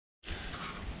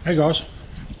Hey guys,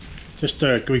 just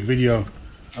a quick video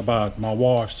about my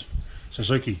wife's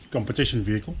Suzuki competition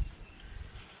vehicle.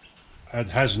 It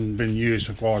hasn't been used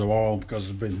for quite a while because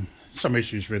there's been some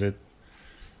issues with it,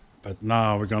 but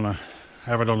now we're gonna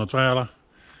have it on the trailer.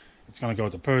 It's gonna go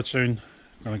to Perth soon.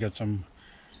 Gonna get some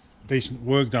decent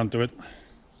work done to it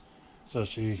so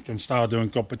she can start doing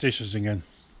competitions again.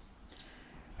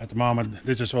 At the moment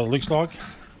this is what it looks like.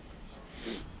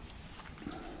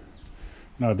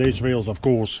 Now these wheels, of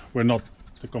course, were not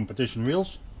the competition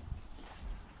wheels.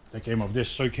 They came off this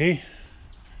Zook here.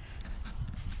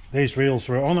 These wheels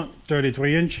were on it,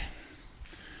 33 inch.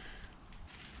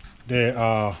 They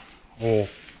are all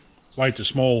way too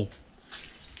small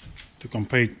to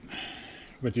compete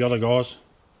with the other guys.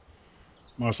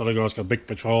 Most other guys got big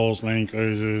patrols, Land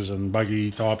Cruisers and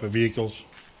buggy type of vehicles.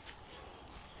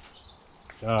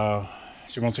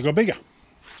 She wants to go bigger.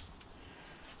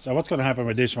 So what's going to happen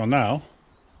with this one now?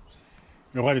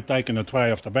 We've already taken the tray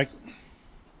off the back,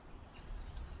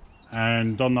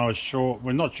 and we're not sure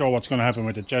what's going to happen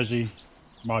with the chassis.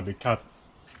 Might be cut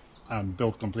and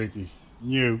built completely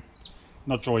new.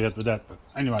 Not sure yet with that, but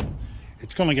anyway,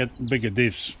 it's going to get bigger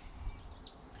diffs.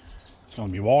 It's going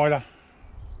to be wider,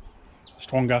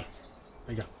 stronger,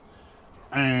 bigger,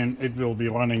 and it will be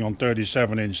running on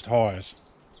 37-inch tires.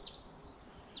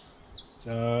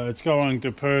 So it's going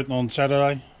to Perth on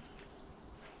Saturday.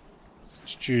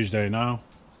 It's Tuesday now,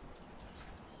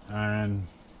 and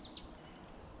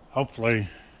hopefully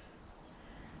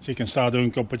she can start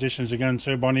doing competitions again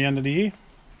so by the end of the year.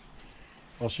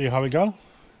 We'll see how we go.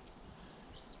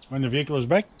 When the vehicle is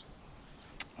back,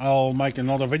 I'll make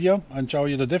another video and show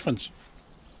you the difference.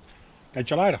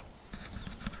 Catch you later.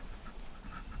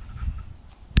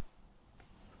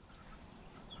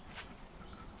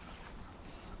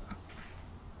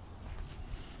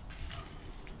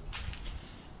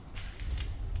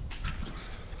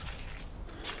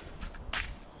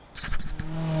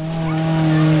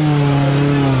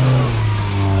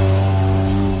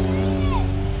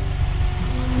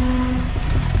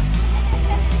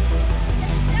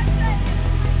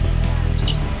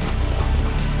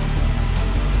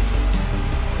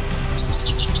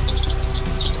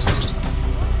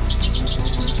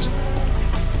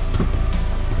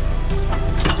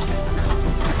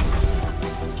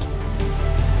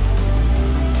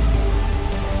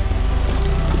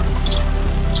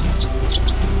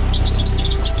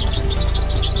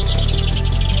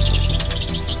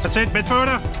 That's it, bit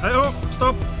further. Hey, oh,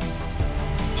 stop.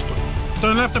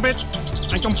 Turn left a bit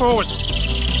and come forward.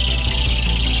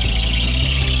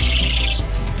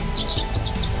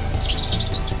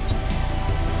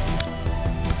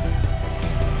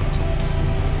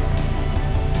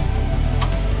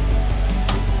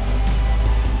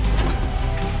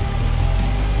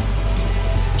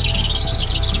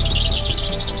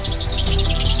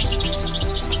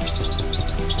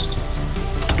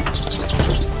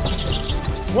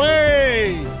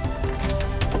 Way!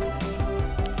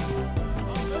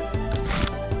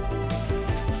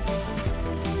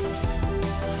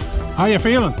 How you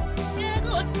feeling? Yeah,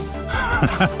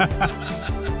 good.